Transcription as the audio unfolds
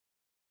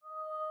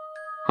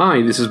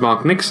Hi, this is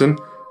Mark Nixon,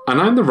 and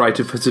I'm the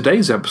writer for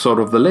today's episode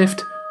of The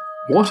Lift.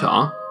 What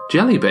are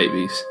jelly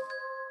babies?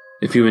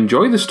 If you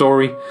enjoy the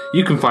story,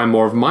 you can find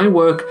more of my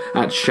work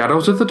at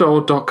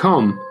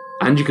shadowsatthedoor.com,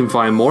 and you can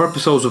find more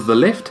episodes of The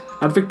Lift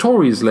at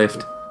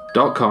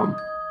victoriaslift.com.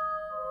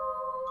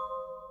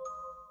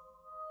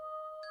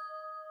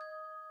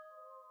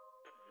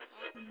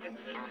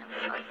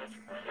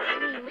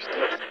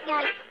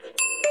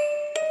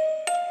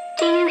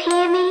 Do you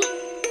hear me?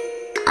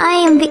 I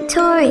am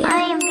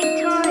Victoria.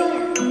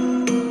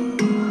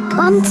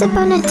 Once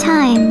upon a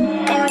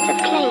time, There was a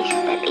place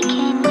that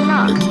became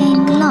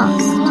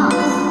lost.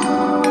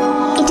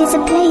 It is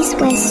a place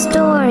where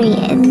story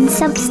and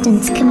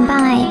substance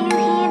combine,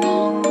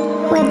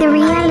 where the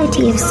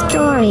reality of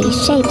story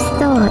shapes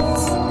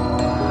thoughts,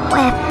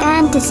 where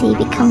fantasy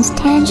becomes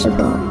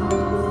tangible.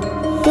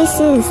 This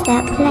is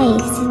that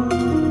place.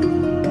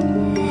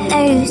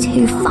 Those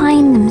who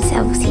find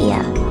themselves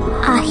here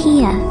are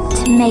here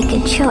to make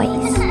a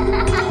choice.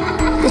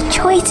 The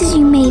choices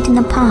you made in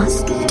the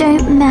past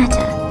don't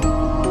matter.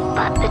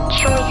 But the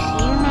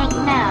choice you make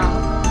now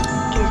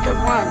is the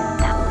one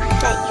that will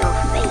set your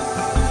fate.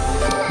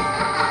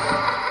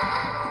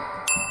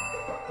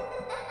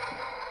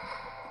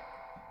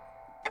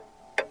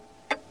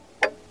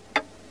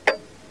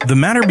 The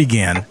matter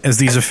began as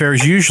these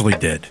affairs usually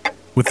did,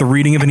 with the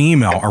reading of an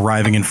email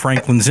arriving in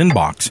Franklin's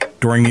inbox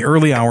during the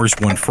early hours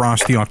one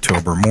frosty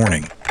October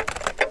morning.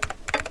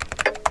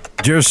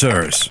 Dear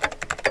Sirs,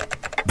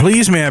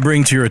 please may I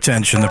bring to your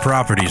attention the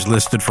properties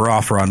listed for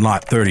offer on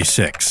Lot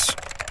 36.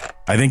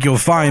 I think you'll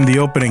find the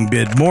opening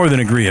bid more than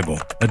agreeable,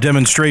 a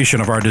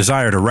demonstration of our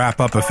desire to wrap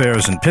up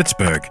affairs in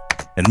Pittsburgh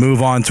and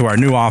move on to our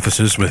new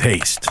offices with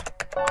haste.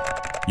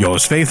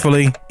 Yours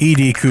faithfully,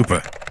 E.D.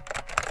 Cooper.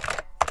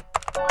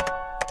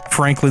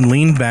 Franklin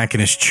leaned back in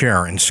his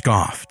chair and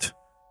scoffed.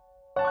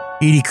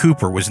 E.D.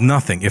 Cooper was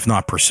nothing if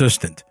not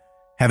persistent,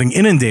 having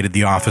inundated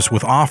the office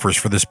with offers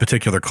for this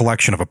particular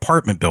collection of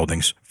apartment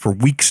buildings for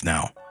weeks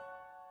now.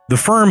 The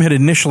firm had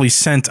initially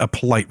sent a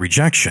polite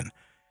rejection,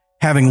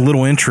 having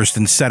little interest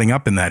in setting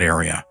up in that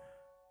area.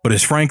 But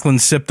as Franklin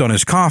sipped on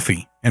his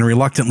coffee and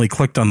reluctantly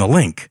clicked on the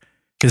link,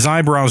 his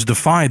eyebrows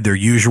defied their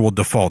usual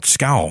default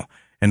scowl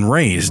and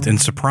raised in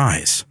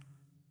surprise.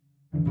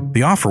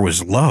 The offer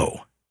was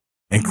low,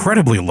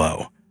 incredibly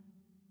low.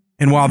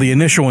 And while the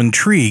initial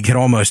intrigue had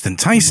almost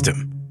enticed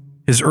him,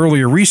 his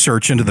earlier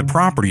research into the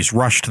properties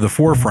rushed to the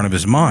forefront of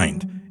his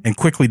mind and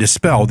quickly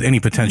dispelled any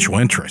potential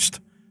interest.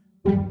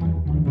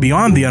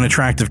 Beyond the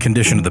unattractive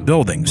condition of the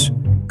buildings,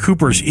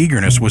 Cooper's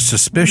eagerness was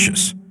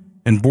suspicious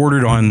and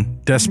bordered on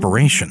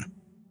desperation.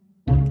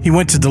 He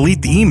went to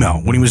delete the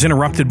email when he was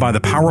interrupted by the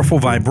powerful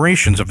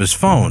vibrations of his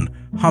phone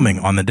humming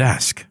on the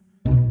desk.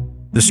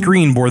 The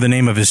screen bore the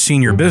name of his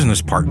senior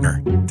business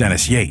partner,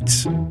 Dennis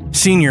Yates.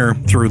 Senior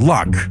through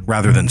luck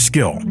rather than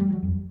skill.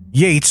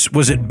 Yates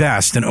was at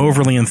best an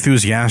overly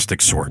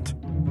enthusiastic sort.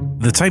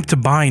 The type to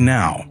buy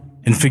now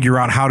and figure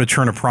out how to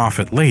turn a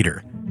profit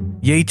later.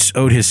 Yates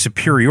owed his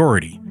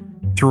superiority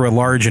through a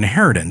large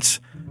inheritance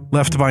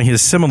left by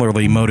his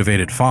similarly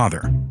motivated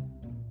father.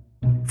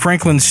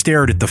 Franklin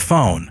stared at the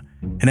phone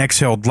and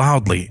exhaled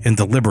loudly and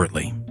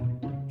deliberately.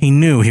 He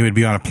knew he would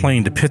be on a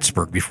plane to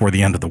Pittsburgh before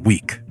the end of the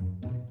week.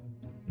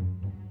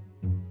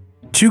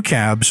 2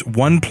 cabs,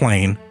 1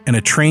 plane, and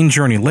a train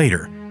journey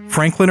later,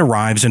 Franklin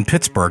arrives in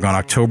Pittsburgh on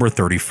October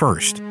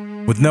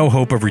 31st, with no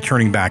hope of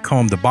returning back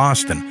home to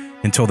Boston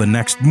until the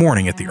next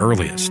morning at the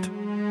earliest.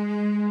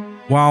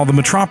 While the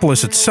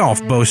metropolis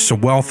itself boasts a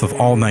wealth of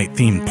all-night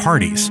themed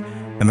parties,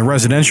 and the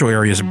residential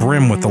areas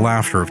brim with the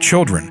laughter of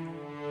children,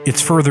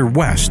 it's further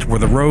west where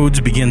the roads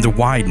begin to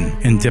widen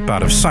and dip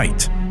out of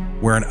sight,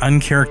 where an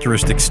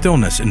uncharacteristic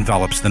stillness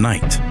envelops the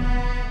night.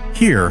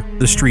 Here,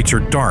 the streets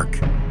are dark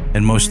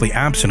and mostly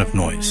absent of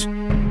noise,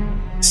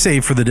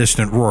 save for the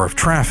distant roar of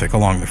traffic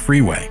along the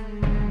freeway.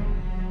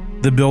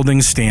 The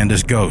buildings stand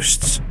as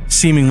ghosts,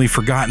 seemingly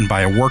forgotten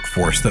by a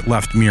workforce that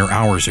left mere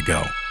hours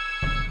ago.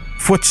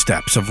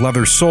 Footsteps of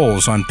leather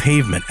soles on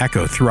pavement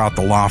echo throughout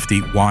the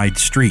lofty, wide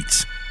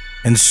streets,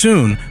 and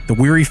soon the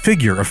weary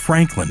figure of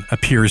Franklin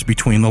appears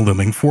between the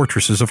looming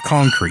fortresses of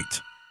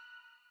concrete.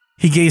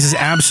 He gazes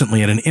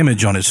absently at an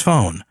image on his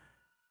phone,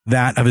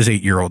 that of his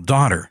 8-year-old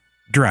daughter,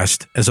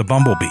 dressed as a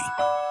bumblebee.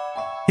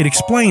 He'd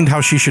explained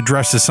how she should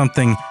dress as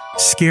something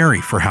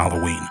scary for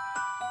Halloween,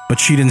 but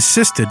she'd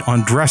insisted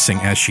on dressing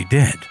as she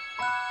did.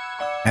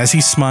 As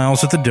he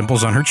smiles at the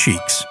dimples on her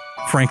cheeks,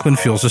 Franklin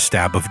feels a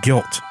stab of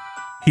guilt.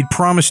 He'd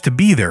promised to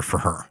be there for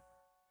her.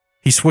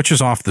 He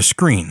switches off the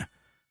screen,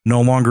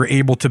 no longer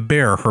able to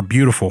bear her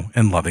beautiful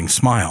and loving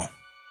smile.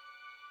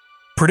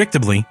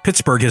 Predictably,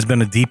 Pittsburgh has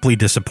been a deeply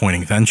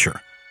disappointing venture.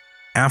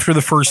 After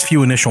the first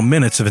few initial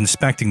minutes of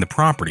inspecting the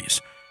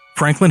properties,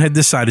 Franklin had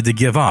decided to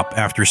give up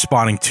after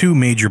spotting 2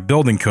 major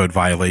building code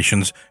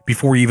violations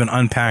before he even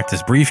unpacked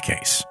his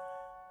briefcase.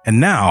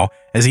 And now,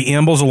 as he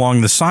ambles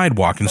along the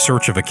sidewalk in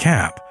search of a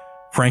cab,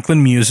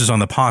 Franklin muses on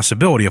the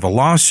possibility of a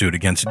lawsuit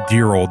against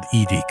dear old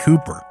E.D.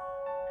 Cooper.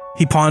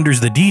 He ponders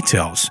the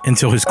details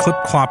until his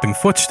clip-clopping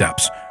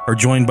footsteps are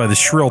joined by the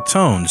shrill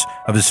tones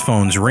of his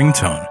phone's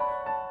ringtone.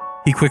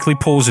 He quickly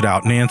pulls it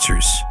out and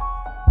answers.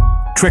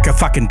 "Trick or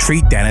fucking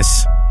treat,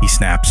 Dennis," he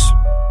snaps.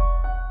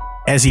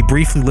 As he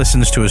briefly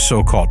listens to his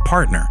so-called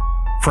partner,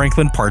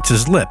 Franklin parts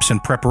his lips in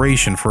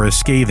preparation for a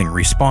scathing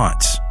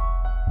response.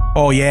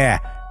 "Oh yeah,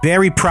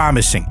 very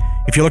promising.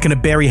 If you're looking to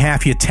bury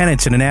half your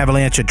tenants in an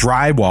avalanche of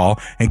drywall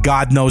and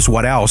God knows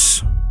what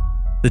else."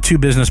 The two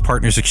business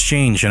partners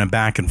exchange in a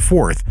back and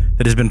forth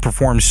that has been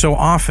performed so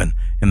often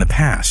in the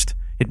past,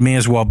 it may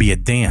as well be a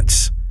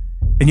dance.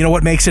 "And you know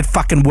what makes it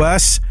fucking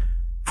worse?"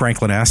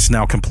 Franklin asks,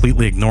 now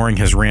completely ignoring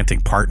his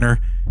ranting partner,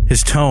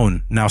 his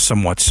tone now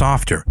somewhat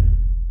softer.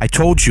 "I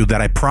told you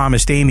that I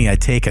promised Amy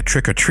I'd take her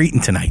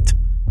trick-or-treating tonight."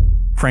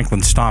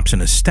 Franklin stops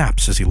in his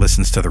steps as he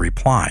listens to the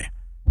reply.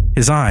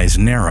 His eyes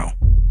narrow.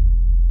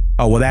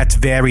 "Oh, well, that's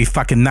very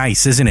fucking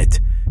nice, isn't it?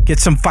 Get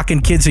some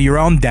fucking kids of your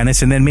own,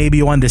 Dennis, and then maybe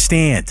you'll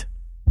understand."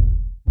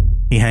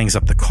 He hangs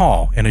up the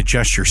call in a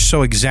gesture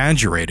so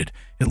exaggerated,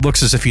 it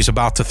looks as if he's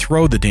about to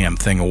throw the damn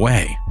thing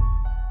away.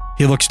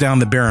 He looks down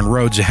the barren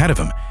roads ahead of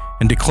him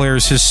and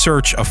declares his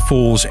search a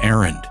fool's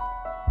errand.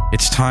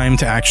 It's time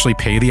to actually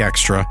pay the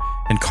extra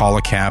and call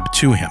a cab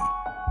to him.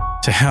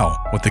 To hell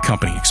with the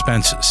company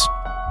expenses.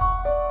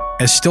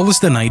 As still as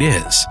the night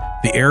is,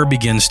 the air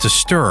begins to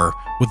stir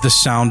with the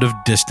sound of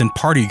distant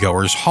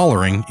partygoers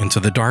hollering into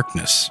the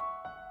darkness.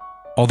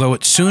 Although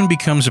it soon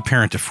becomes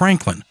apparent to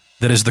Franklin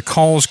that as the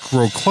calls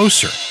grow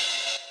closer,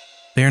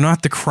 they are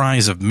not the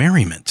cries of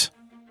merriment,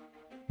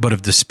 but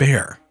of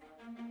despair.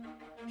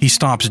 He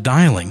stops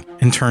dialing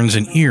and turns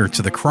an ear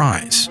to the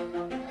cries.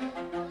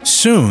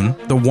 Soon,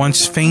 the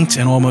once faint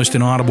and almost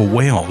inaudible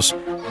wails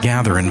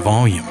gather in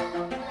volume,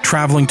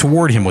 traveling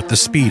toward him with the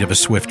speed of a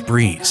swift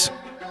breeze.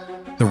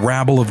 The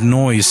rabble of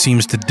noise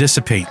seems to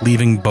dissipate,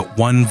 leaving but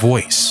one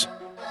voice,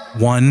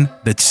 one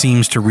that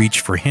seems to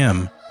reach for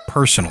him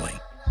personally.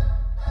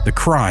 The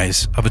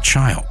cries of a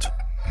child.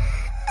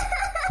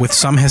 With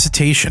some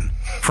hesitation,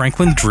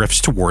 Franklin drifts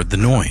toward the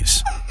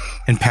noise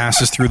and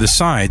passes through the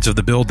sides of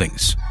the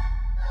buildings.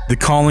 The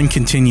calling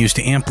continues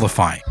to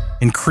amplify,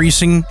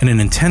 increasing in an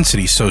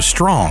intensity so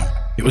strong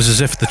it was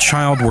as if the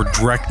child were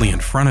directly in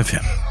front of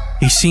him.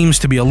 He seems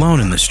to be alone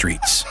in the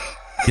streets,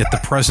 yet the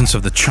presence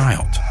of the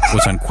child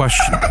was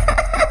unquestionable.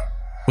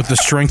 With the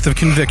strength of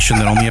conviction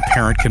that only a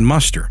parent can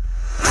muster,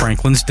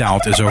 Franklin's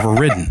doubt is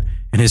overridden,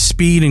 and his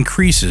speed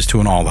increases to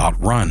an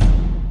all-out run.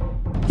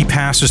 He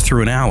passes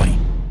through an alley.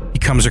 He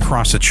comes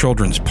across a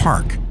children's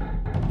park.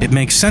 It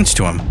makes sense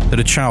to him that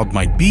a child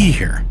might be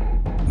here,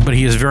 but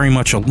he is very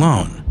much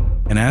alone,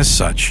 and as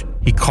such,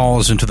 he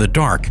calls into the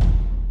dark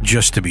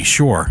just to be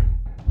sure.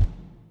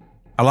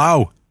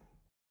 "Hello?"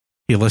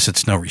 He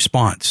elicits no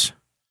response.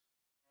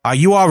 "Are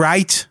you all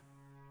right?"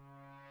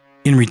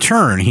 In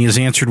return, he is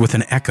answered with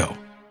an echo,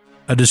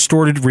 a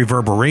distorted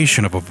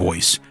reverberation of a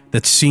voice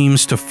that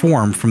seems to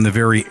form from the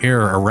very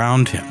air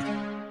around him.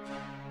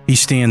 He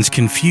stands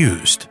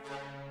confused,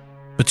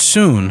 but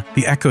soon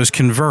the echoes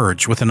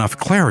converge with enough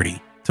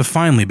clarity to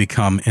finally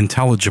become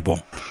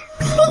intelligible.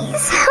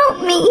 "Please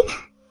help me.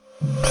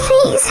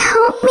 Please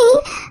help me."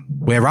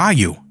 "Where are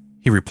you?"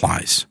 he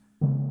replies.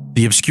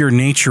 The obscure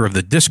nature of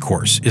the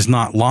discourse is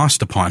not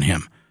lost upon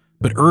him,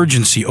 but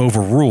urgency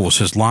overrules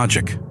his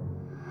logic.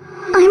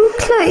 "I'm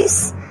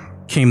close,"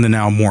 came the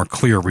now more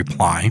clear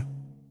reply.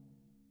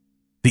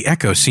 The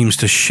echo seems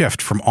to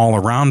shift from all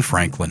around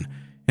Franklin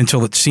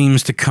until it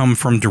seems to come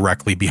from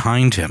directly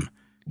behind him.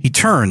 He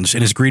turns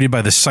and is greeted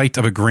by the sight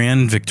of a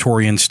grand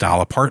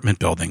Victorian-style apartment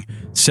building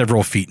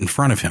several feet in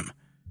front of him.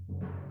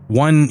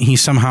 One he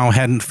somehow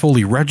hadn't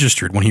fully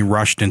registered when he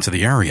rushed into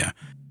the area,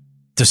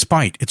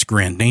 despite its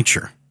grand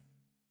nature.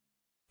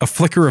 A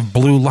flicker of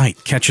blue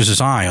light catches his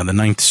eye on the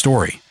 9th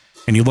story,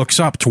 and he looks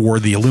up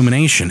toward the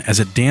illumination as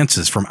it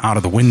dances from out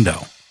of the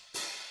window.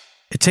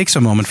 It takes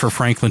a moment for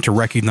Franklin to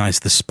recognize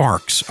the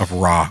sparks of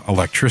raw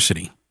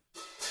electricity.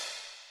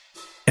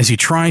 As he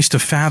tries to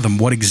fathom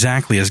what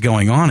exactly is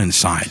going on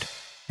inside,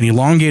 an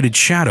elongated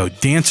shadow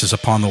dances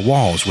upon the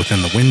walls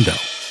within the window.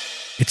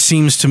 It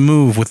seems to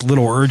move with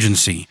little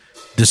urgency,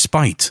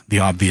 despite the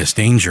obvious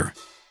danger.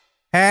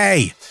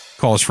 "Hey!"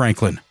 calls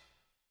Franklin.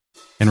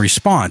 In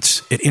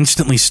response, it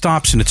instantly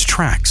stops in its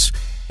tracks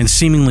and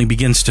seemingly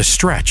begins to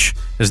stretch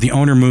as the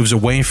owner moves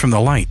away from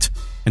the light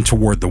and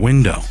toward the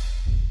window.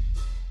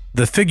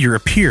 The figure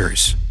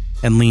appears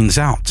and leans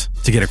out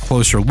to get a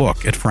closer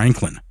look at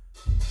Franklin.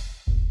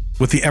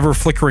 With the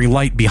ever-flickering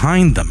light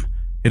behind them,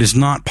 it is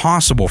not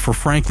possible for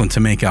Franklin to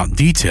make out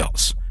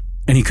details,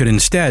 and he could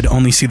instead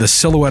only see the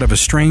silhouette of a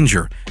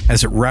stranger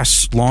as it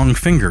rests long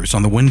fingers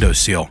on the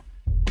windowsill.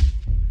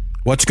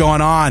 "What's going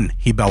on?"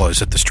 he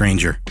bellows at the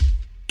stranger.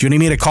 "Do you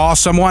need me to call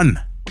someone?"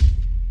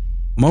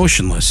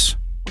 Motionless,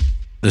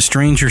 the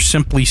stranger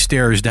simply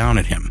stares down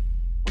at him.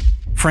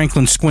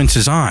 Franklin squints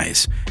his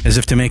eyes as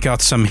if to make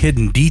out some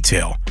hidden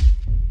detail,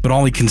 but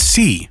all he can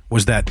see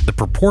was that the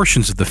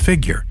proportions of the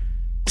figure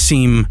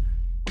seem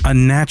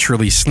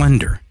unnaturally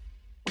slender.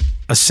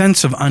 A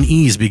sense of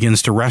unease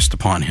begins to rest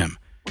upon him,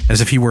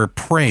 as if he were a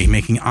prey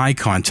making eye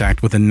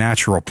contact with a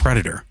natural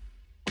predator.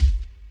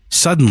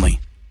 Suddenly,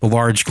 The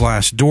large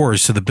glass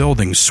doors to the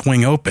building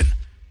swing open,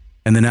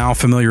 and the now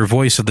familiar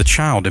voice of the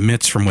child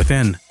emits from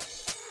within.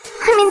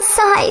 I'm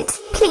inside.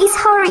 Please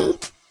hurry.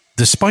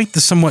 Despite the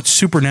somewhat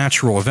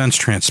supernatural events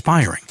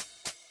transpiring,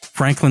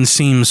 Franklin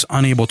seems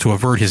unable to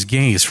avert his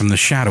gaze from the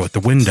shadow at the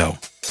window.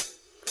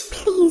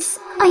 Please,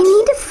 I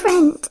need a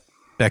friend,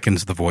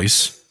 beckons the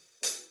voice.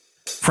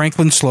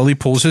 Franklin slowly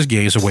pulls his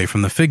gaze away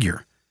from the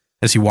figure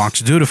as he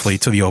walks dutifully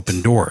to the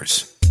open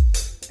doors.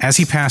 As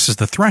he passes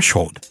the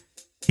threshold,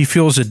 he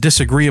feels a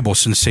disagreeable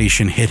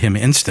sensation hit him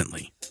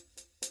instantly.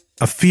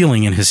 A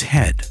feeling in his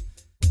head,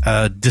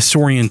 a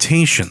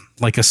disorientation,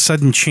 like a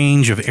sudden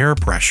change of air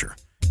pressure.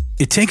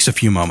 It takes a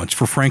few moments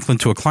for Franklin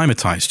to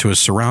acclimatize to his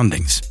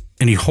surroundings,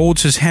 and he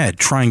holds his head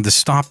trying to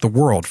stop the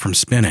world from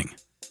spinning.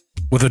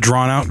 With a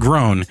drawn-out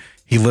groan,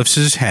 he lifts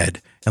his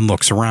head and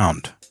looks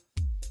around.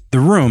 The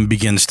room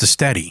begins to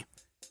steady,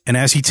 and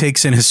as he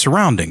takes in his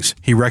surroundings,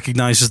 he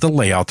recognizes the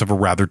layout of a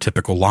rather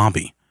typical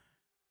lobby.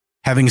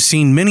 Having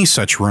seen many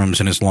such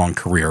rooms in his long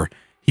career,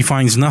 he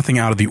finds nothing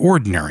out of the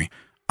ordinary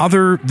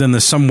other than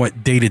the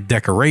somewhat dated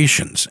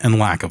decorations and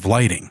lack of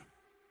lighting.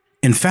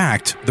 In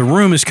fact, the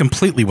room is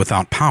completely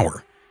without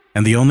power,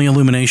 and the only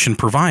illumination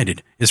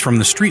provided is from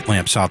the street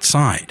lamps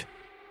outside.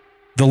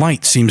 The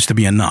light seems to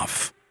be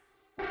enough,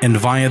 and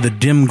via the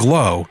dim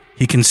glow,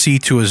 he can see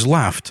to his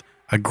left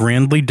a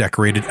grandly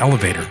decorated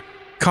elevator,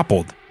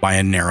 coupled by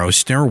a narrow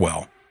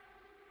stairwell.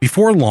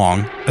 Before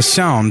long, a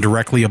sound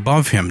directly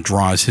above him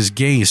draws his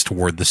gaze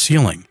toward the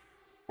ceiling.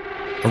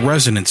 A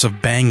resonance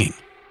of banging,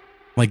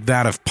 like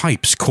that of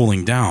pipes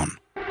cooling down,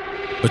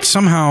 but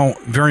somehow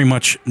very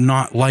much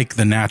not like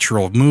the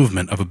natural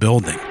movement of a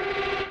building.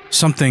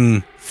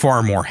 Something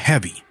far more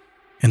heavy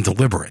and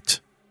deliberate.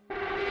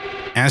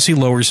 As he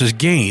lowers his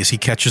gaze, he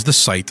catches the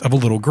sight of a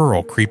little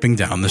girl creeping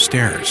down the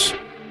stairs.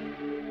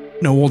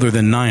 No older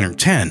than 9 or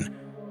 10,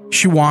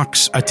 she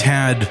walks a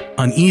tad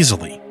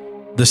uneasily,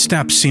 the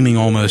steps seeming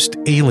almost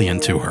alien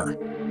to her.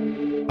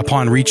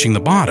 Upon reaching the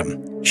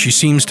bottom, she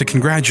seems to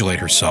congratulate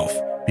herself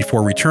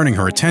before returning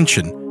her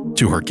attention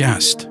to her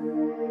guest.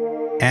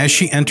 As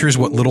she enters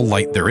what little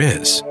light there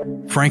is,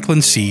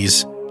 Franklin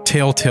sees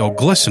telltale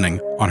glistening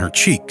on her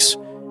cheeks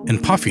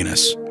and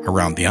puffiness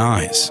around the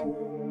eyes.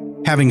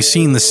 Having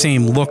seen the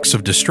same looks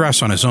of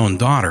distress on his own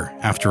daughter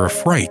after a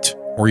fright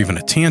or even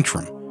a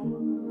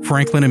tantrum,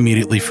 Franklin,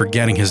 immediately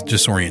forgetting his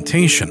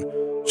disorientation,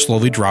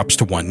 slowly drops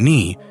to one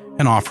knee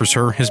and offers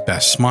her his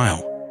best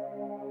smile.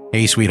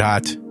 "Hey,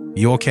 sweetheart,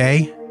 you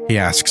okay?" he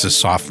asks as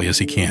softly as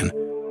he can.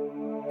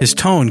 His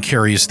tone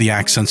carries the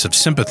accents of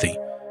sympathy,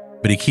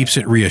 but he keeps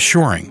it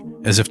reassuring,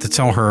 as if to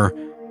tell her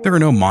there are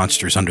no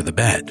monsters under the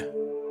bed.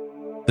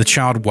 The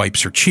child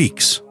wipes her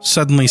cheeks,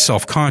 suddenly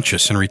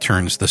self-conscious, and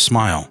returns the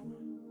smile.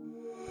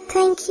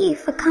 Thank you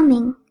for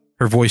coming.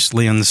 Her voice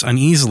lands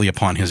uneasily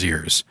upon his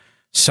ears,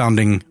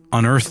 sounding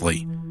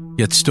unearthly,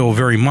 yet still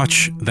very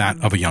much that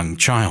of a young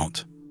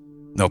child.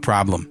 "No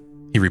problem,"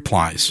 he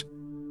replies.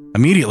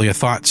 Immediately a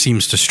thought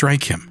seems to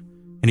strike him,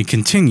 and he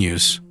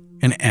continues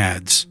and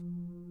adds,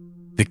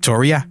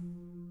 "Victoria?"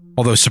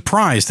 Although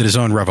surprised at his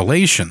own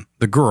revelation,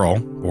 the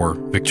girl, or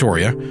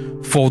Victoria,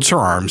 folds her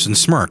arms and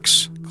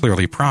smirks,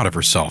 clearly proud of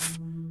herself.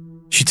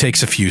 She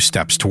takes a few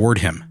steps toward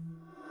him.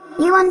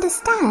 You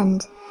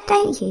understand,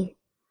 don't you?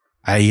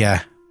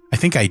 I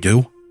think I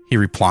do, he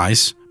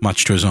replies,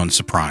 much to his own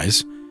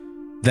surprise.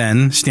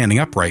 Then, standing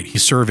upright, he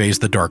surveys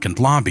the darkened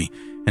lobby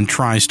and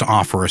tries to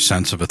offer a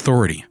sense of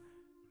authority.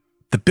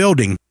 "The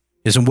building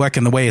isn't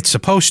working the way it's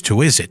supposed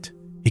to, is it?"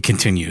 he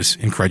continues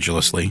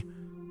incredulously.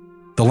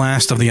 The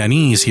last of the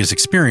unease he has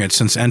experienced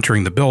since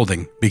entering the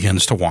building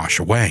begins to wash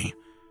away,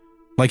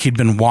 like he'd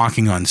been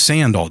walking on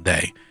sand all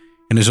day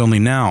and is only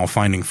now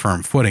finding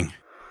firm footing.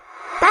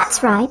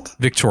 "That's right,"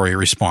 Victoria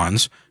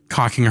responds,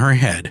 cocking her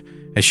head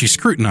as she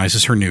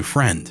scrutinizes her new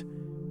friend.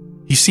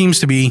 He seems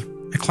to be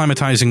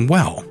acclimatizing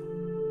well.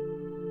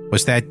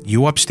 "Was that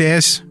you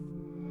upstairs?"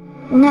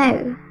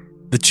 "No."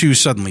 The two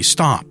suddenly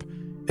stop,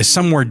 as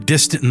somewhere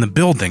distant in the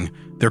building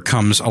there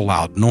comes a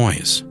loud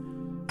noise.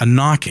 A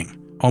knocking,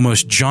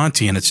 almost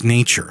jaunty in its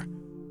nature.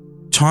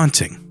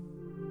 Taunting.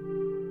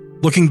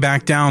 Looking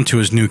back down to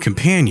his new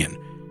companion,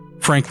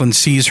 Franklin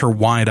sees her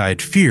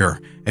wide-eyed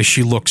fear as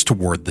she looks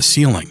toward the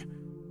ceiling,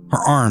 her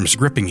arms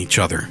gripping each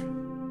other.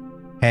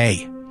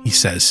 "Hey," he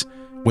says,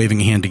 waving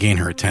a hand to gain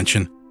her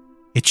attention.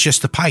 "It's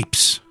just the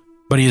pipes."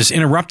 But he is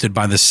interrupted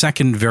by the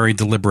second very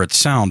deliberate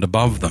sound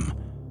above them.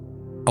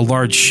 A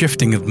large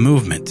shifting of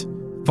movement,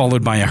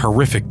 followed by a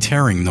horrific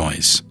tearing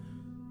noise.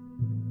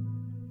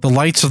 The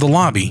lights of the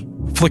lobby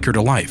flicker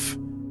to life,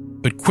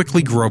 but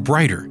quickly grow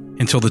brighter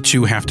until the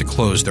two have to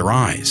close their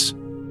eyes.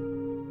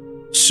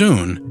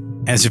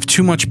 Soon, as if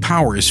too much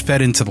power is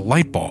fed into the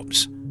light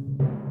bulbs,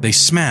 they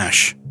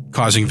smash,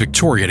 causing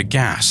Victoria to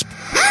gasp,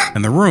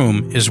 and the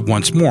room is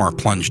once more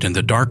plunged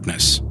into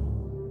darkness.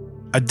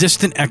 A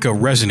distant echo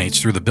resonates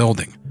through the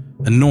building,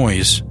 a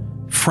noise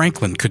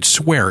Franklin could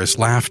swear is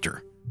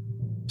laughter.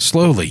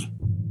 Slowly,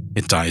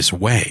 it dies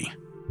away.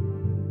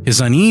 His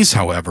unease,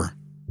 however,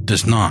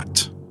 does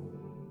not.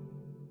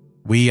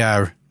 "We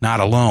are not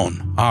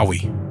alone, are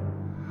we?"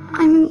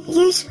 I'm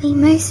usually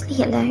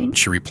mostly alone.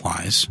 She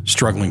replies,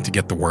 struggling to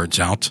get the words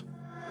out.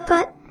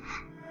 But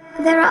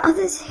there are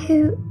others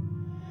who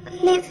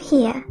live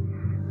here.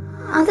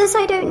 Others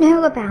I don't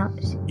know about.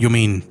 You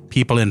mean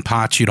people in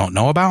parts you don't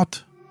know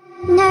about?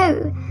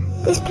 No,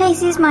 this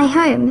place is my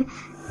home.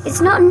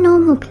 It's not a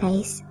normal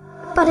place,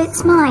 but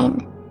it's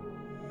mine.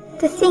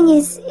 The thing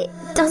is, it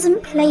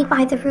doesn't play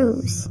by the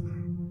rules.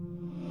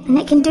 And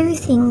it can do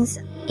things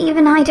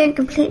even I don't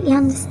completely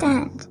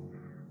understand.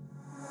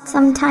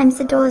 Sometimes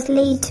the doors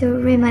lead to a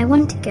room I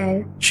want to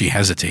go. She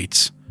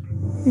hesitates.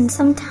 And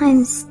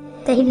sometimes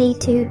they lead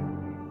to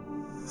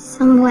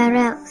somewhere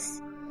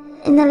else.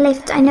 In the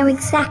lift, I know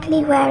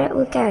exactly where it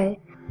will go.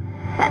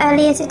 But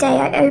earlier today,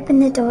 I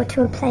opened the door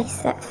to a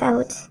place that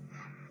felt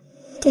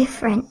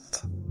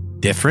different.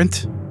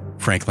 Different?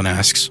 Franklin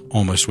asks,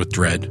 almost with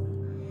dread.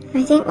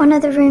 I think one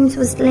of the rooms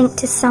was linked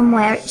to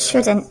somewhere it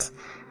shouldn't.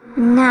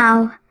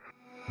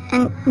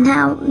 And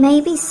now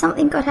maybe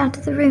something got out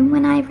of the room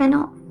when I ran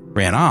off.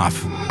 Ran off?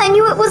 I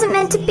knew it wasn't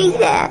meant to be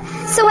there,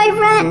 so I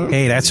ran.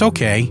 Hey, that's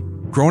okay.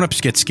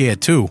 Grown-ups get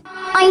scared too.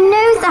 I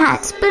know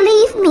that,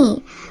 believe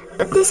me.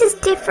 But this is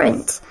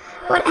different.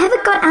 Whatever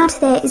got out of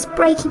there is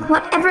breaking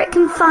whatever it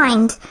can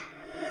find.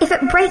 If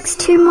it breaks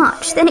too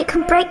much, then it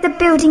can break the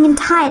building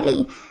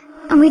entirely.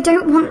 And we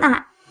don't want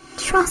that.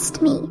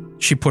 Trust me.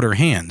 She put her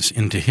hands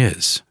into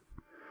his.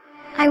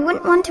 I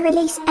wouldn't want to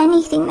release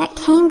anything that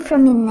came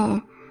from in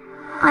there.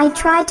 I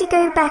tried to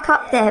go back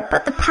up there,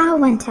 but the power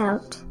went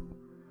out.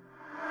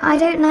 I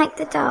don't like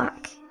the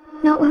dark.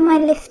 Not when my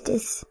lift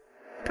is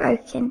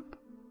broken.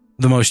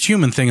 The most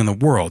human thing in the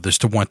world is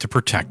to want to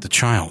protect the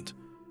child.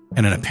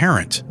 And in a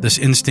parent, this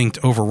instinct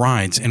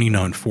overrides any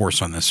known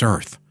force on this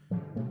earth.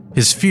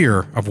 His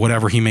fear of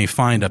whatever he may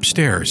find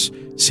upstairs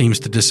seems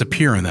to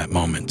disappear in that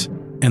moment,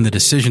 and the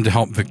decision to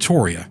help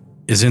Victoria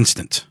is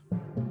instant.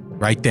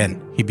 Right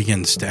then, he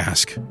begins to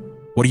ask,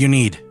 "What do you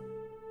need?"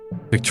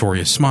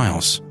 Victoria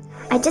smiles.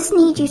 I just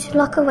need you to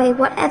lock away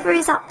whatever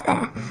is up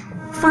there.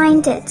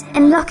 Find it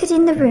and lock it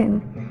in the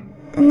room.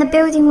 Then the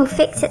building will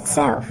fix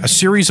itself. A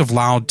series of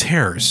loud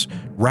tears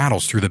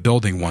rattles through the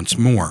building once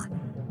more,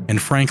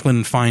 and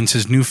Franklin finds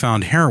his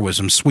newfound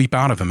heroism sweep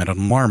out of him at an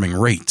alarming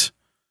rate.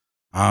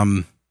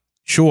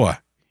 Sure,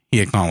 he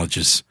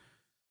acknowledges.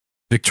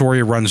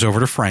 Victoria runs over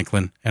to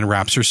Franklin and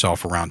wraps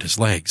herself around his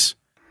legs.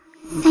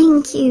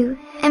 Thank you,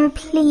 and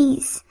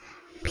please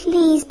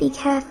be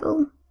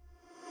careful.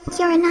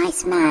 You're a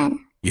nice man.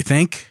 You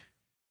think?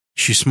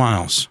 She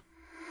smiles.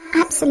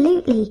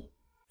 Absolutely.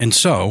 And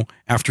so,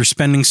 after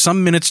spending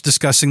some minutes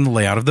discussing the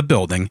layout of the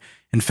building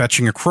and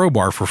fetching a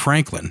crowbar for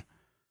Franklin,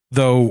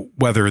 though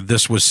whether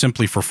this was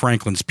simply for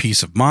Franklin's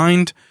peace of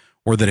mind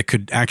or that it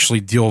could actually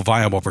deal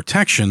viable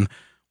protection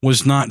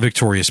was not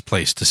Victoria's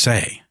place to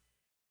say.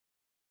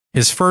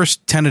 His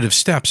first tentative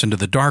steps into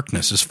the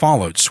darkness is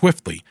followed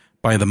swiftly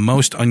by the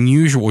most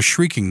unusual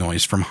shrieking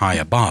noise from high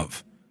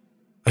above.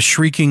 A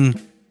shrieking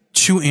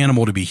too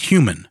animal to be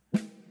human,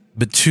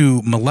 but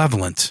too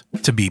malevolent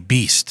to be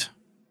beast.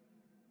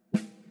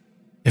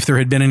 If there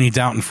had been any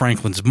doubt in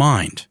Franklin's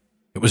mind,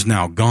 it was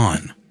now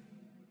gone.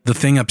 The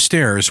thing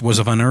upstairs was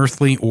of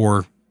unearthly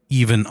or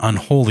even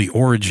unholy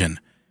origin,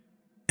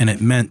 and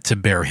it meant to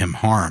bear him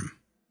harm.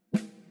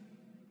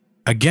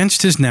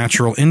 Against his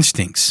natural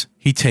instincts,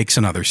 he takes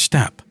another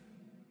step,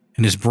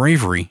 and his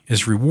bravery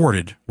is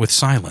rewarded with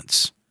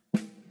silence.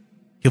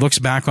 He looks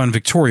back on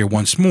Victoria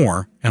once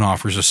more and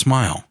offers a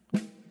smile.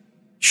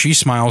 She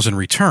smiles in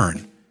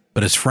return,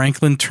 but as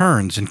Franklin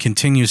turns and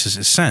continues his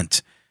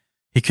ascent,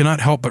 he cannot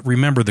help but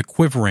remember the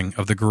quivering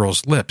of the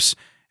girl's lips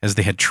as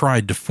they had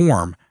tried to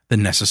form the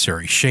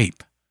necessary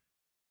shape.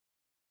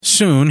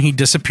 Soon he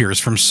disappears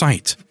from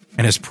sight,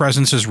 and his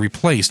presence is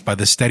replaced by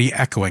the steady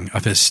echoing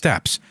of his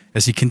steps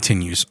as he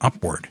continues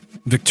upward.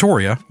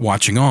 Victoria,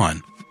 watching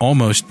on,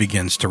 almost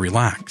begins to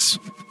relax,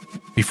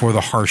 before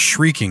the harsh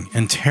shrieking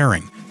and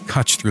tearing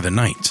cuts through the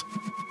night,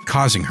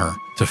 causing her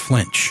to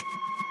flinch.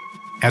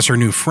 As her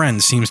new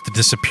friend seems to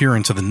disappear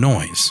into the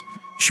noise,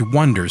 she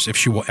wonders if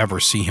she will ever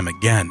see him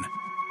again,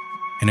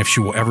 and if she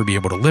will ever be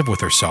able to live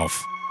with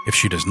herself if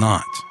she does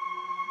not.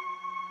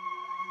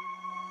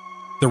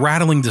 The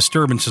rattling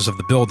disturbances of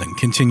the building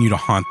continue to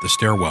haunt the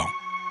stairwell,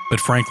 but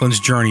Franklin's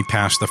journey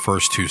past the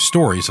first 2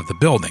 stories of the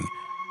building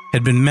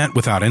had been met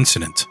without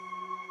incident,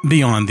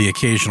 beyond the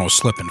occasional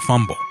slip and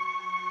fumble.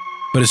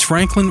 But as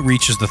Franklin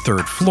reaches the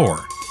 3rd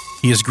floor,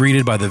 he is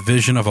greeted by the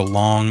vision of a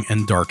long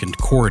and darkened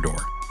corridor.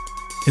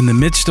 In the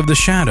midst of the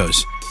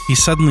shadows, he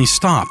suddenly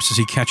stops as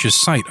he catches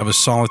sight of a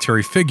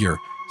solitary figure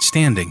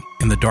standing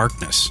in the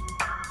darkness.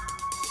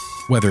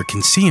 Whether it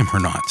can see him or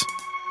not,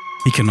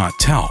 he cannot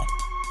tell.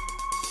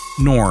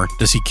 Nor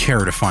does he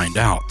care to find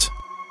out.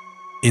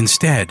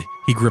 Instead,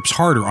 he grips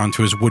harder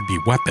onto his would-be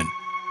weapon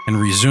and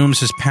resumes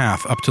his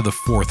path up to the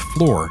 4th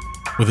floor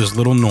with as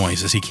little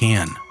noise as he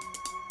can.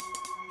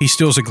 He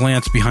steals a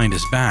glance behind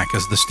his back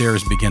as the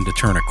stairs begin to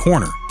turn a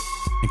corner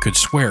and could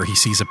swear he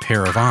sees a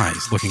pair of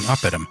eyes looking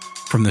up at him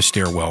from the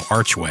stairwell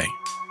archway.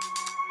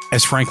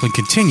 As Franklin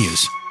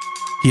continues,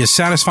 he is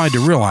satisfied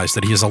to realize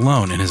that he is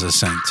alone in his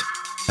ascent,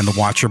 and the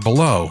watcher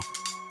below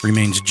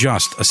remains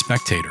just a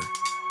spectator.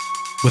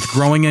 With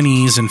growing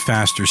unease and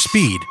faster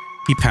speed,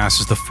 he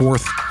passes the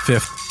 4th,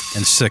 5th,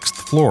 and 6th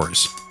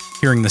floors,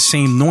 hearing the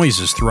same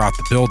noises throughout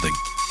the building,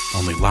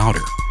 only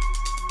louder.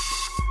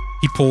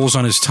 He pulls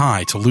on his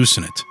tie to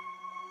loosen it,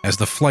 as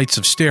the flights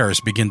of stairs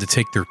begin to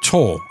take their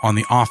toll on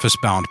the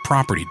office-bound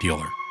property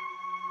dealer.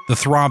 The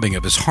throbbing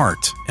of his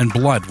heart and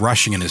blood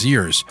rushing in his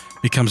ears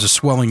becomes a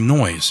swelling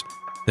noise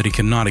that he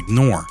cannot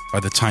ignore by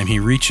the time he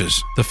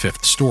reaches the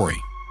 5th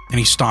story, and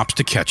he stops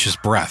to catch his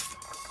breath.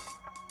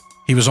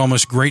 He was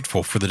almost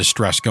grateful for the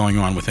distress going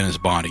on within his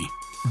body,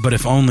 but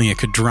if only it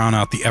could drown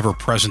out the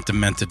ever-present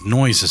demented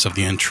noises of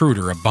the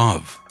intruder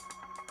above.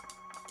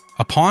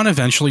 Upon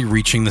eventually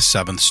reaching the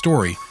 7th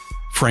story,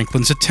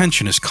 Franklin's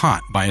attention is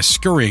caught by a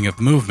scurrying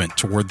of movement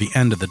toward the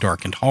end of the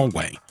darkened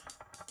hallway.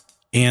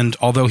 And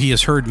although he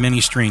has heard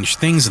many strange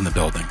things in the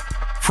building,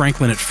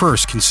 Franklin at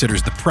first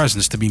considers the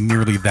presence to be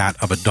merely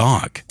that of a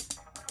dog.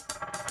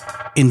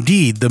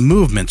 Indeed, the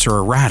movements are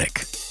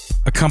erratic,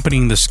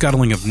 accompanying the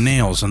scuttling of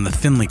nails on the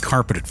thinly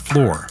carpeted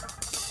floor.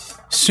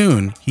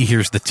 Soon, he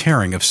hears the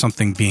tearing of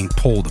something being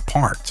pulled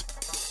apart.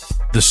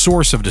 The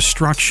source of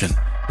destruction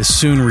is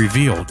soon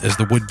revealed as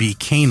the would-be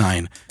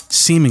canine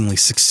seemingly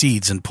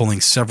succeeds in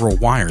pulling several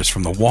wires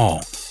from the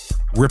wall,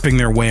 ripping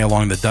their way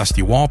along the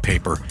dusty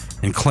wallpaper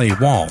and clay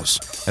walls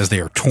as they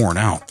are torn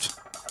out.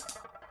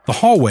 The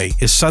hallway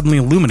is suddenly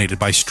illuminated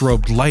by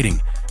strobed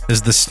lighting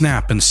as the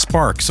snap and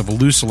sparks of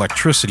loose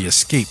electricity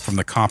escape from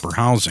the copper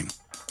housing.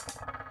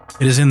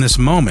 It is in this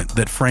moment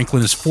that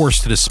Franklin is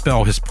forced to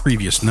dispel his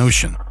previous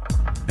notion,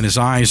 and his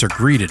eyes are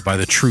greeted by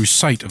the true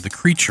sight of the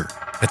creature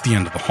at the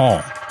end of the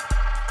hall.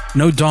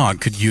 No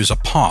dog could use a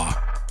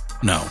paw,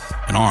 no,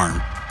 an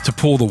arm, to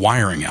pull the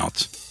wiring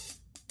out.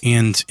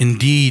 And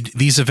indeed,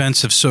 these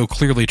events have so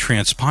clearly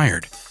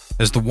transpired,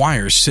 as the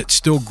wires sit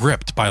still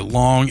gripped by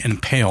long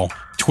and pale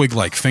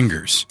twig-like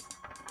fingers,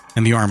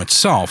 and the arm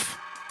itself,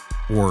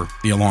 or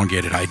the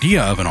elongated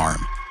idea of an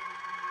arm,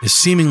 is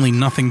seemingly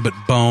nothing but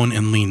bone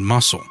and lean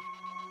muscle.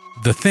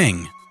 The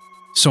thing,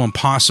 so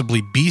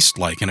impossibly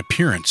beast-like in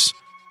appearance,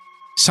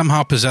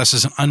 somehow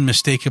possesses an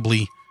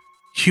unmistakably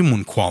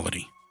human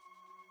quality.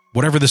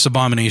 Whatever this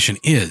abomination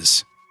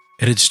is,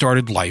 it had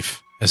started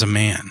life as a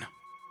man.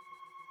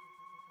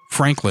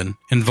 Franklin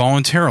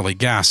involuntarily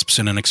gasps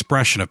in an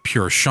expression of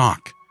pure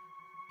shock,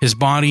 his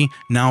body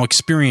now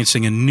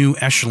experiencing a new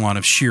echelon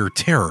of sheer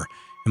terror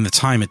in the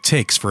time it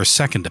takes for a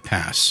second to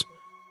pass.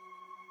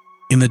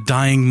 In the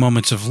dying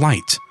moments of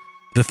light,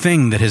 the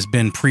thing that has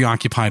been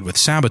preoccupied with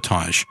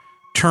sabotage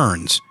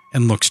turns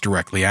and looks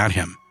directly at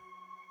him.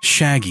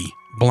 Shaggy,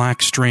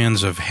 black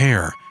strands of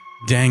hair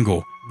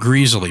dangle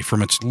greasily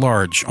from its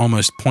large,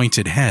 almost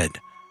pointed head,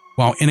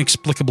 while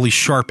inexplicably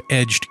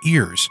sharp-edged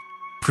ears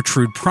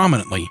protrude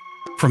prominently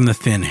from the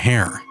thin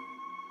hair.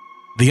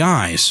 The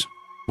eyes,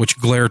 which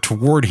glare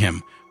toward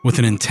him with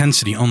an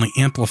intensity only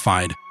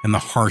amplified in the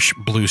harsh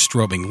blue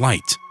strobing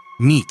light,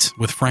 meet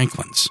with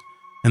Franklin's,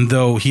 and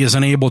though he is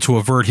unable to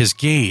avert his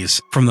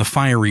gaze from the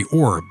fiery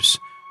orbs,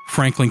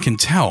 Franklin can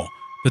tell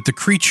that the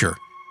creature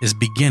is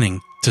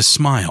beginning to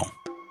smile.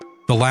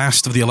 The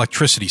last of the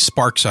electricity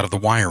sparks out of the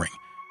wiring,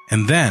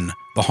 and then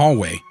the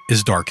hallway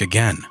is dark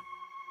again.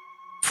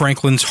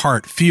 Franklin's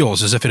heart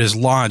feels as if it is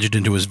lodged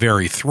into his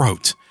very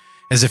throat,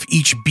 as if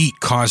each beat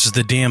causes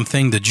the damn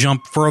thing to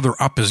jump further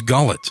up his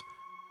gullet.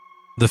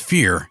 The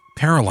fear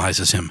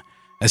paralyzes him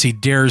as he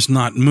dares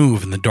not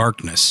move in the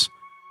darkness.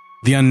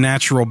 The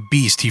unnatural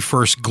beast he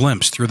first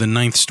glimpsed through the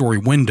 9th-story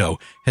window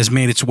has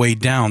made its way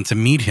down to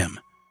meet him,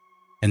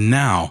 and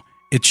now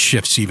it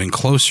shifts even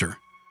closer,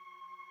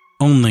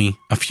 only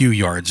a few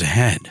yards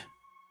ahead.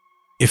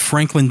 If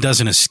Franklin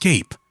doesn't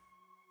escape,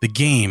 the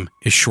game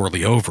is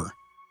surely over,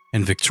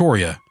 and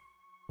Victoria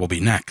will be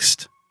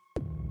next.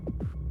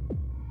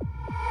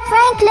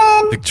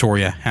 Franklin!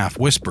 Victoria half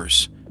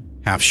whispers,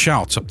 half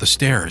shouts up the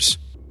stairs.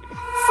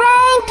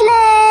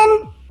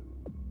 Franklin!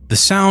 The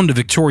sound of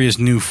Victoria's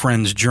new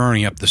friend's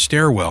journey up the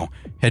stairwell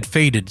had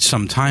faded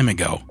some time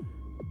ago,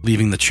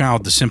 leaving the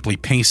child to simply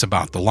pace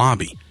about the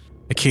lobby,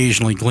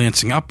 occasionally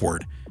glancing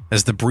upward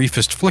as the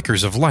briefest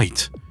flickers of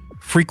light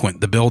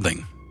frequent the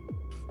building.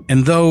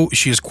 And though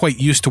she is quite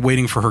used to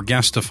waiting for her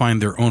guests to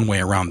find their own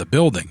way around the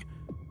building,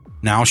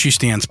 now she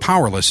stands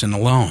powerless and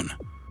alone.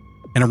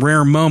 In a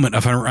rare moment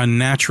of her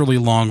unnaturally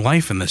long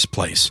life in this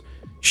place,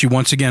 she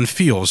once again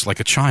feels like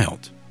a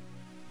child.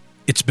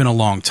 It's been a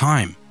long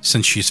time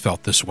since she's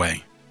felt this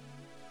way,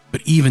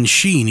 but even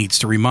she needs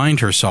to remind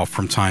herself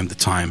from time to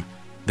time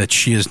that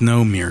she is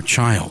no mere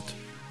child.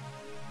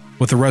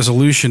 With a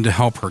resolution to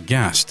help her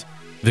guest,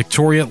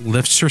 Victoria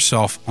lifts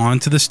herself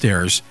onto the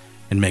stairs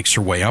and makes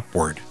her way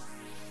upward.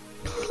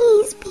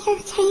 Please be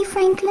okay,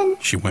 Franklin.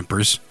 She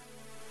whimpers.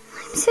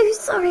 I'm so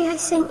sorry I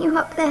sent you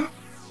up there.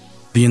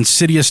 The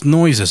insidious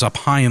noises up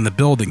high in the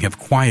building have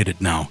quieted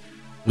now,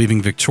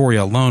 leaving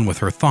Victoria alone with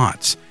her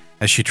thoughts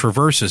as she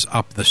traverses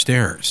up the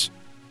stairs.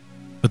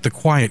 But the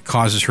quiet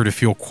causes her to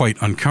feel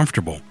quite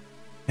uncomfortable,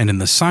 and in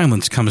the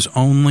silence comes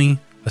only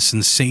a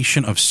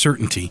sensation of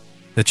certainty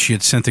that she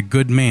had sent a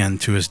good man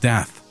to his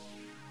death.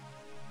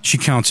 She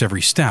counts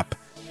every step,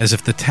 as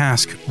if the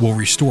task will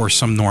restore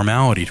some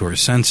normality to her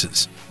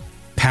senses.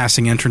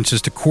 Passing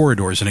entrances to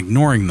corridors and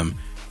ignoring them,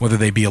 whether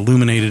they be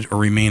illuminated or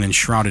remain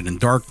enshrouded in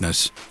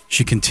darkness,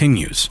 she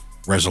continues,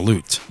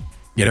 resolute.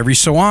 Yet every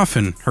so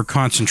often, her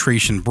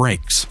concentration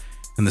breaks,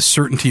 and the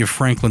certainty of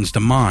Franklin's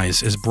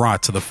demise is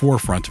brought to the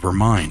forefront of her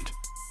mind.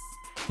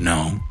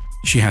 No,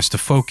 she has to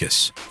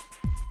focus.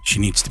 She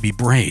needs to be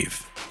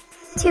brave.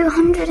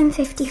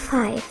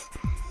 255,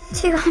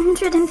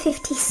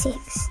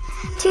 256,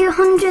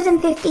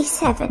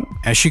 257.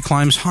 As she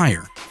climbs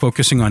higher,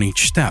 focusing on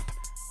each step,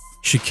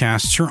 she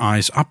casts her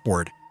eyes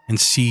upward and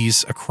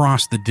sees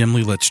across the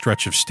dimly lit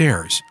stretch of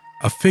stairs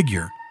a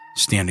figure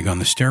standing on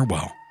the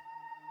stairwell.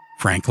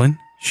 Franklin,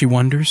 she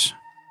wonders?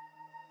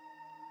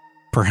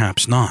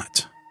 Perhaps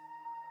not.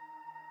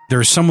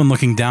 There is someone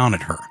looking down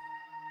at her.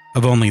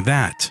 Of only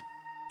that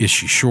is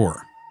she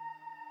sure.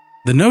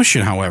 The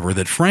notion, however,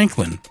 that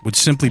Franklin would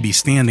simply be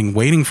standing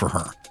waiting for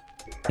her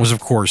was, of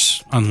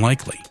course,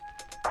 unlikely.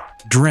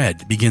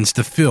 Dread begins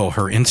to fill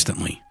her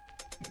instantly.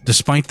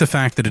 Despite the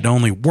fact that it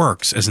only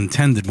works as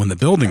intended when the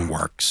building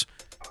works,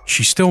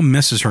 she still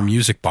misses her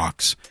music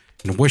box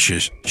and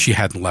wishes she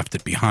hadn't left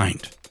it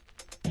behind.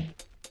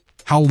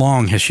 How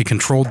long has she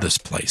controlled this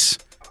place?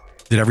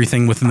 Did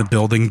everything within the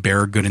building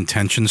bear good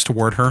intentions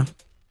toward her?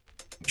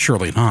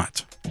 Surely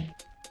not.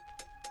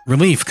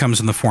 Relief comes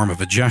in the form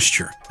of a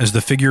gesture as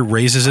the figure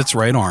raises its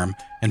right arm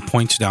and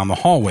points down the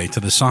hallway to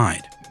the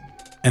side.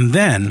 And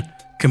then,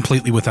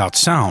 completely without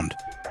sound,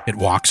 it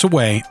walks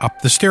away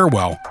up the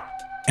stairwell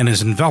and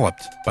is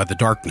enveloped by the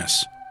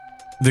darkness.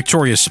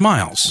 Victoria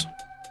smiles.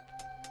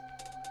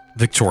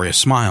 Victoria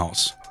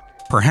smiles.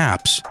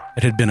 Perhaps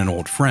it had been an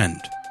old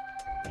friend,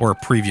 or a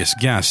previous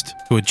guest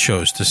who had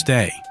chose to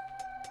stay,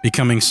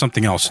 becoming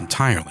something else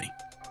entirely.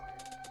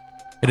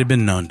 It had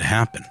been known to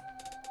happen.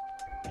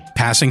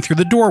 Passing through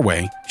the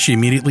doorway, she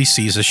immediately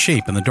sees a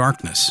shape in the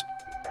darkness.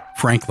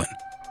 Franklin.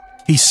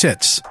 He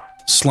sits,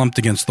 slumped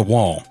against the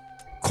wall,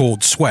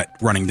 cold sweat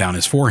running down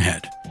his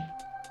forehead.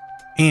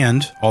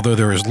 And, although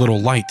there is little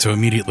light to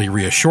immediately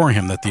reassure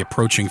him that the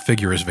approaching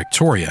figure is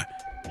Victoria,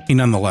 he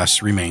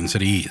nonetheless remains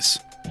at ease.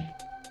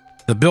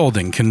 The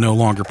building can no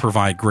longer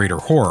provide greater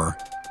horror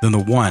than the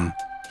one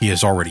he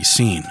has already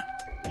seen.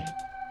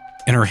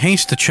 In her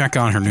haste to check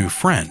on her new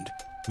friend,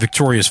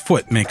 Victoria's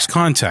foot makes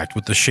contact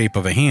with the shape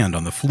of a hand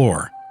on the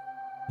floor.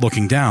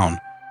 Looking down,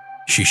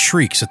 she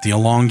shrieks at the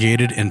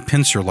elongated and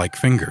pincer-like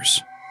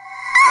fingers.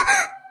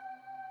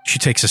 She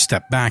takes a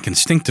step back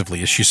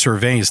instinctively as she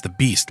surveys the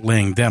beast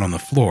laying dead on the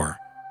floor.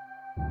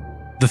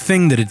 The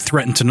thing that had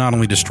threatened to not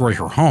only destroy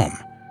her home,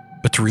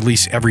 but to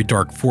release every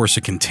dark force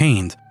it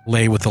contained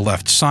lay with the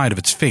left side of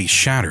its face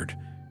shattered,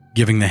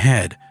 giving the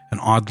head an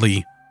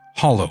oddly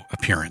hollow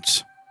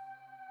appearance.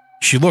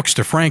 She looks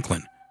to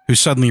Franklin, who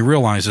suddenly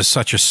realizes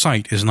such a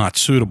sight is not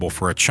suitable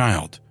for a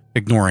child,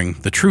 ignoring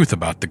the truth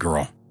about the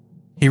girl.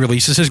 He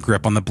releases his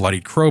grip on the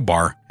bloodied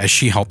crowbar as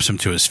she helps him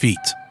to his feet,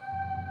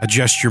 a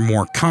gesture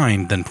more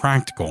kind than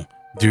practical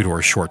due to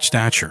her short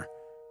stature.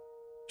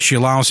 She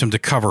allows him to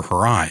cover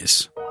her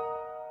eyes.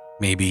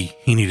 Maybe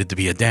he needed to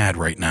be a dad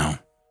right now.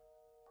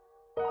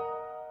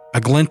 A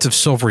glint of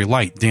silvery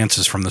light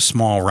dances from the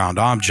small round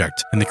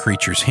object in the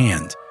creature's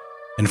hand,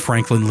 and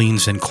Franklin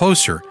leans in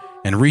closer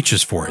and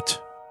reaches for it.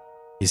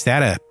 Is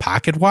that a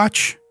pocket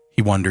watch?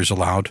 He wonders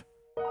aloud.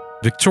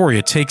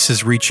 Victoria takes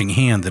his reaching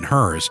hand in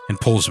hers and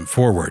pulls him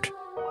forward.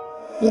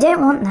 You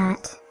don't want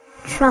that.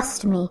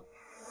 Trust me.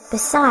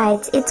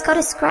 Besides, it's got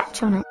a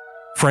scratch on it.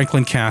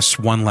 Franklin casts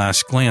one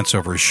last glance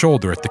over his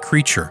shoulder at the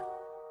creature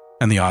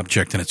and the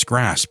object in its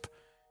grasp,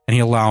 and he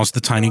allows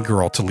the tiny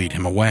girl to lead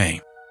him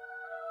away.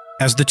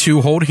 As the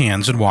two hold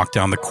hands and walk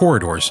down the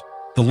corridors,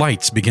 the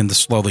lights begin to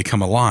slowly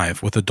come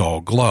alive with a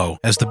dull glow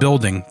as the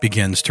building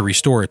begins to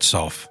restore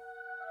itself.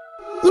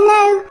 You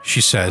know,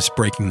 She says,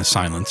 breaking the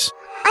silence.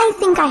 I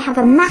think I have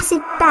a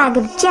massive bag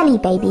of jelly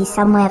babies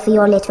somewhere for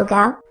your little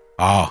girl.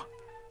 Ah,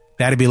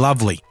 that'd be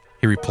lovely,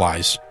 he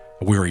replies,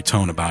 a weary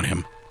tone about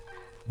him.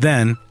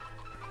 Then,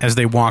 as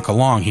they walk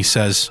along, he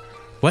says,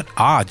 What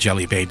are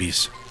jelly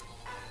babies?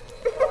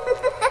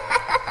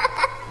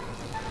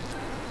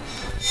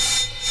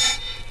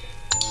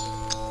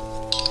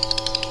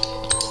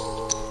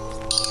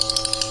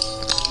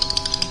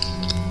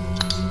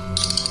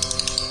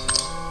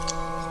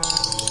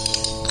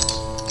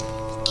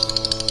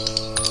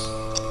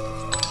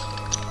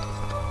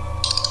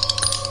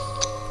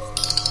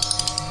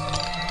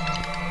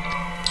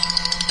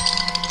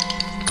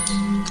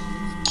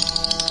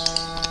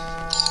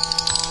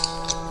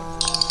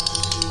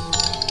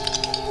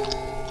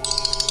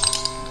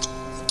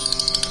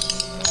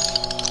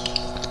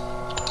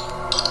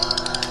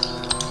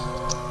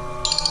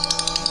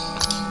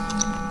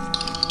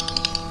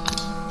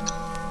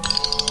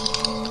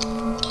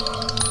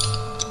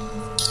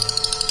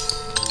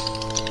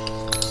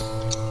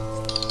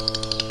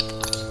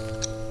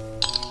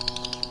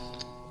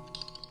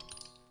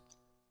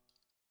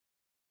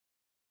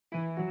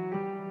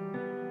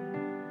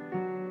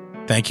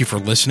 Thank you for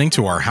listening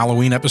to our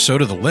Halloween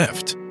episode of The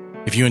Lift.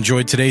 If you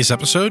enjoyed today's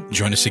episode,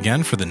 join us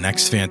again for the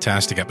next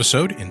fantastic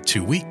episode in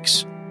 2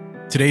 weeks.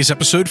 Today's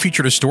episode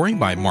featured a story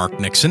by Mark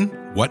Nixon,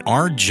 What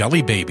Are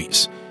Jelly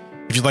Babies?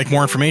 If you'd like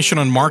more information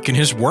on Mark and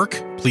his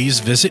work, please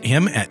visit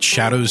him at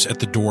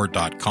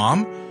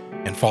shadowsatthedoor.com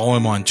and follow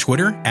him on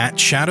Twitter at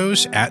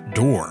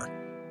shadowsatdoor.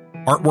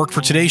 Artwork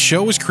for today's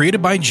show was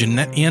created by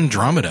Jeanette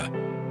Andromeda.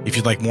 If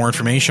you'd like more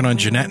information on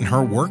Jeanette and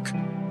her work,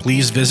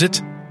 please visit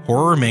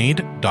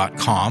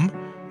horrormade.com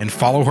and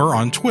follow her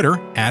on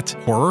Twitter at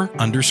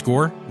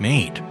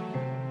horror_made.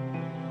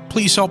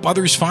 Please help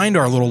others find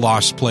our little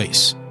lost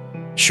place.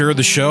 Share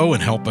the show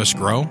and help us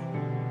grow.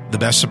 The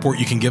best support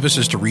you can give us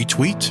is to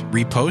retweet,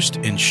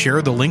 repost, and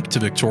share the link to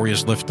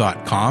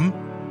victoriaslift.com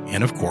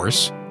and, of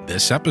course,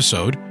 this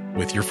episode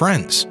with your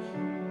friends.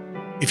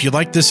 If you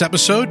liked this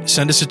episode,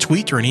 send us a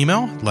tweet or an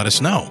email. Let us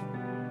know.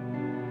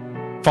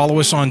 Follow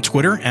us on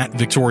Twitter at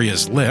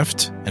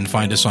victoriaslift and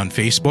find us on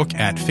Facebook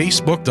at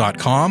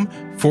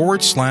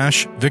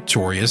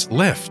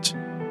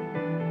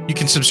facebook.com/victoriaslift. You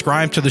can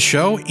subscribe to the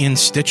show in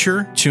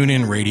Stitcher,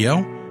 TuneIn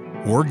Radio,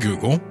 or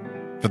Google.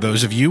 For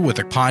those of you with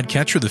a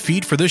podcatcher, the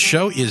feed for this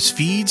show is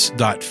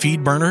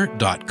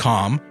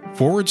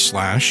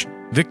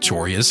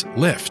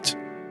feeds.feedburner.com/victoriaslift.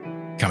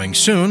 Coming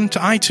soon to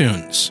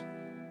iTunes.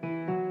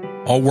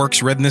 All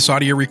works read in this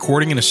audio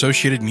recording and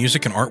associated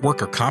music and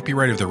artwork are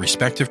copyright of their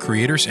respective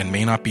creators and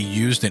may not be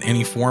used in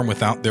any form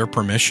without their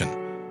permission.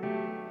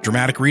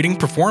 Dramatic reading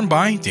performed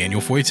by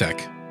Daniel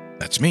Foytek.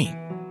 That's me.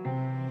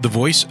 The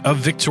voice of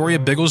Victoria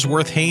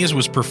Bigglesworth Hayes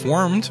was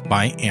performed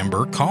by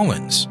Amber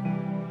Collins.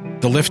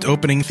 The Lift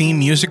opening theme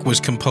music was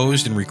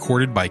composed and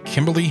recorded by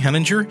Kimberly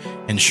Henninger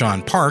and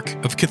Sean Park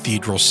of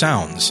Cathedral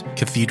Sounds,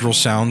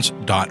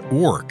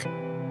 cathedralsounds.org.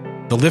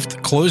 The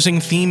Lift closing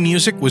theme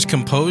music was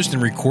composed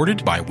and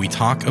recorded by We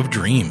Talk of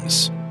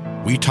Dreams,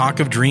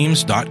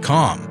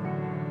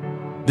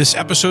 wetalkofdreams.com. This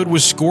episode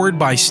was scored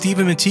by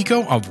Stephen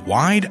Matico of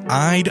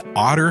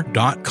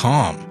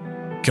wideeyedotter.com.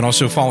 You can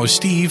also follow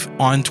Steve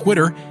on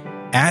Twitter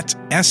at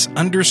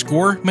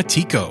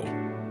S_Matico.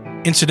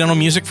 Incidental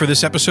music for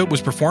this episode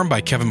was performed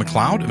by Kevin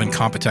MacLeod of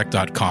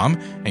Incompetech.com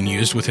and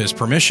used with his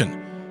permission.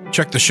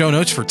 Check the show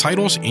notes for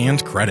titles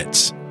and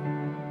credits.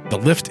 The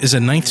Lift is a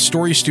Ninth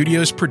Story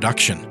Studios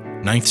production.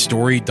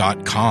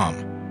 ninthstory.com.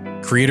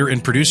 Creator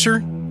and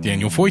producer,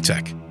 Daniel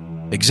Foytek.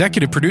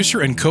 Executive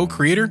producer and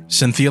co-creator,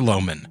 Cynthia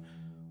Lohman.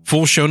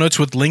 Full show notes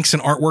with links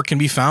and artwork can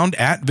be found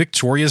at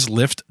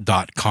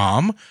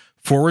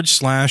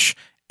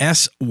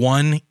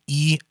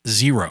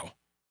victoriaslift.com/S1E0.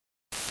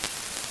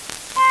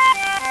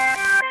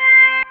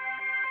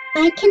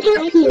 I can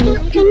help you.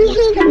 Can you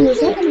hear the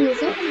music?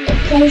 It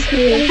plays for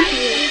you.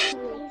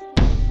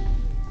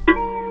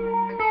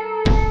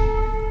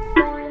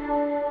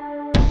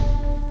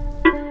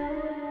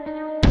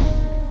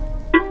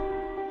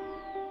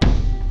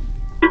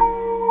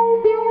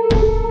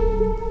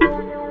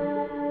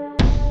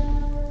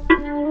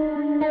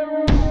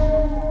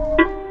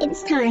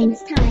 It's time.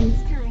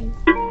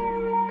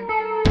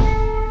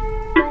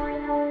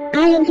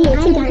 I am here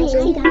to guide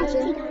you.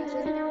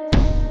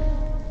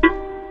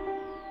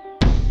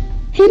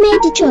 Who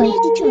made the choice?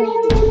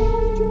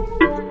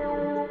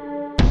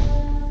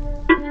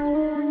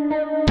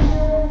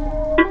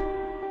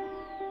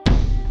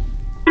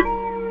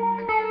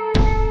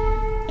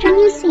 Can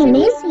you see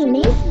me?